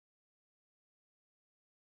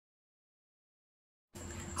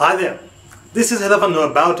Hi there, this is Hedafan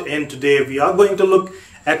About, and today we are going to look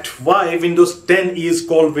at why Windows 10 is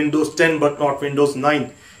called Windows 10 but not Windows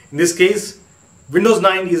 9. In this case, Windows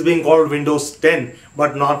 9 is being called Windows 10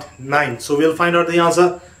 but not 9. So we'll find out the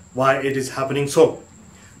answer why it is happening so.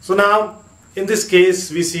 So now in this case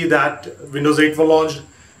we see that Windows 8 was launched,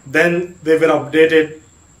 then they were updated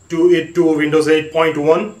to Windows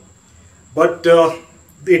 8.1, but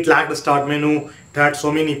it lacked the start menu. It had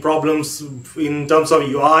so many problems in terms of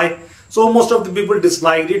UI, so most of the people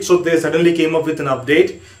disliked it, so they suddenly came up with an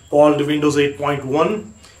update called Windows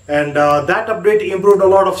 8.1, and that update improved a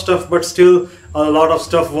lot of stuff, but still a lot of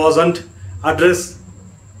stuff wasn't addressed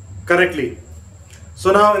correctly.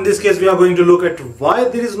 So now in this case we are going to look at why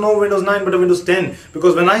there is no Windows 9 but a Windows 10,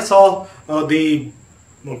 because when I saw the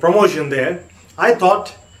promotion there, I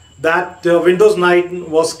thought that Windows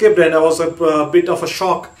 9 was skipped, and I was a bit of a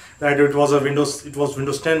shock that it was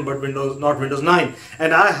Windows 10 but not Windows 9,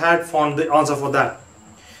 and I had found the answer for that.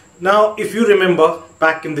 Now if you remember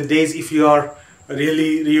back in the days, if you are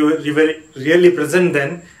really present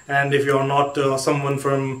then, and if you are not someone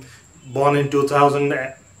born in 2000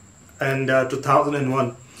 and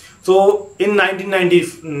 2001, so in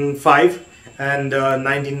 1995 and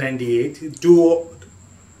 1998 two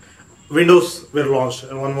Windows were launched.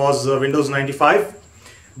 One was Windows 95,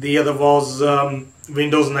 the other was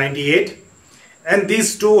Windows 98, and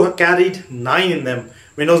these two carried 9 in them.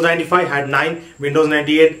 Windows 95 had 9, Windows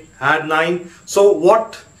 98 had 9. So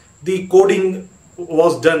what the coding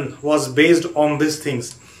was done was based on these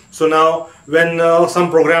things. So now when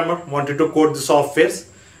some programmer wanted to code the softwares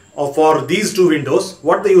for these two Windows,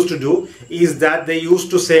 what they used to do is that they used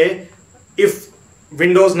to say, if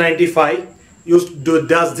Windows 95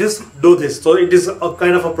 does this, do this. So it is a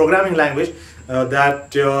kind of a programming language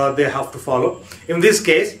that they have to follow. In this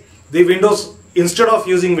case, the Windows, instead of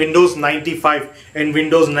using Windows 95 and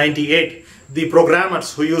Windows 98, the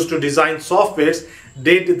programmers who used to design softwares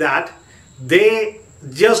did that. They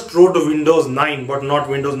just wrote Windows 9 but not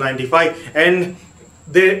Windows 95, and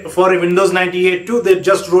for Windows 98 too, they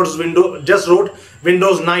just wrote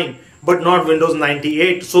Windows 9 but not Windows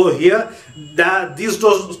 98. So here these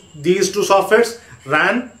two softwares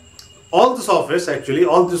ran, all the softwares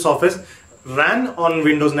ran on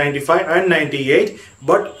Windows 95 and 98,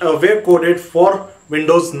 but were coded for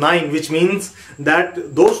Windows 9, which means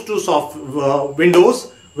that those two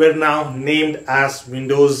Windows were now named as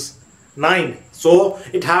Windows 9. So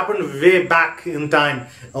it happened way back in time,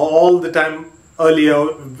 all the time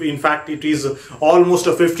earlier. In fact, it is almost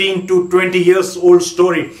a 15 to 20 years old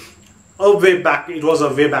story. Way back, it was a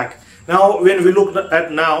way back. Now when we look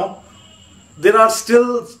at now, there are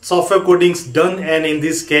still software codings done, and in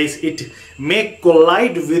this case it may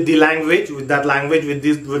collide with the language, with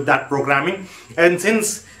that programming, and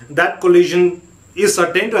since that collision is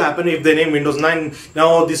certain to happen if they name Windows 9,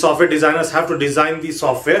 now the software designers have to design the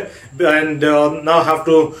software and now have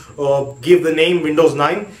to give the name Windows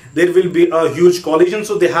 9. There will be a huge collision,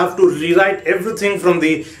 so they have to rewrite everything from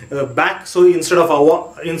the back. So instead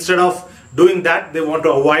of doing that, they want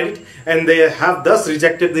to avoid it, and they have thus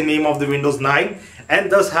rejected the name of the Windows 9 and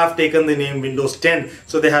thus have taken the name Windows 10.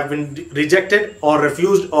 So they have been rejected or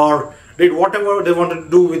refused or did whatever they wanted to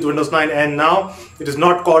do with Windows 9, and now it is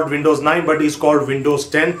not called Windows 9 but is called Windows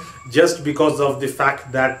 10, just because of the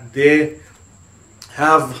fact that they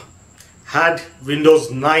have had Windows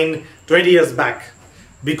 9 20 years back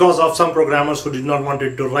because of some programmers who did not want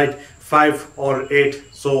it to write 5 or 8.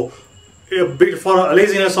 So a bit for a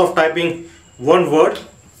laziness of typing one word,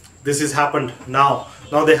 this has happened. Now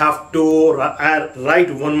they have to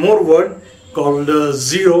write one more word called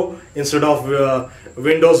 0 instead of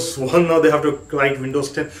Windows 1. Now they have to write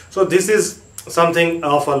Windows 10. So this is something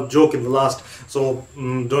of a joke in the last, so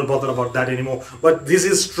don't bother about that anymore. But this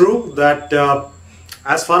is true that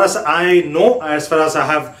as far as I know, as far as I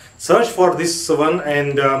have searched for this one,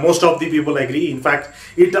 and most of the people agree. In fact,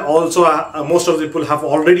 it also most of the people have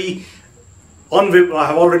already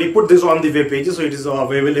put this on the web pages, so it is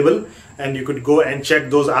available and you could go and check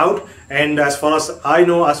those out. And as far as I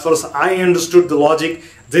know, as far as I understood the logic,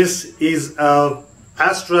 this is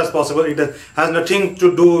as true as possible. It has nothing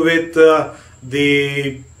to do with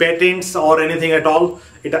the patents or anything at all.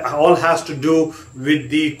 It all has to do with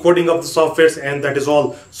the coding of the softwares, and that is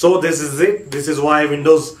all. So this is it. This is why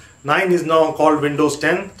Windows 9 is now called Windows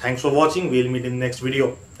 10. Thanks for watching. We'll meet in the next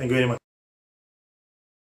video. Thank you very much.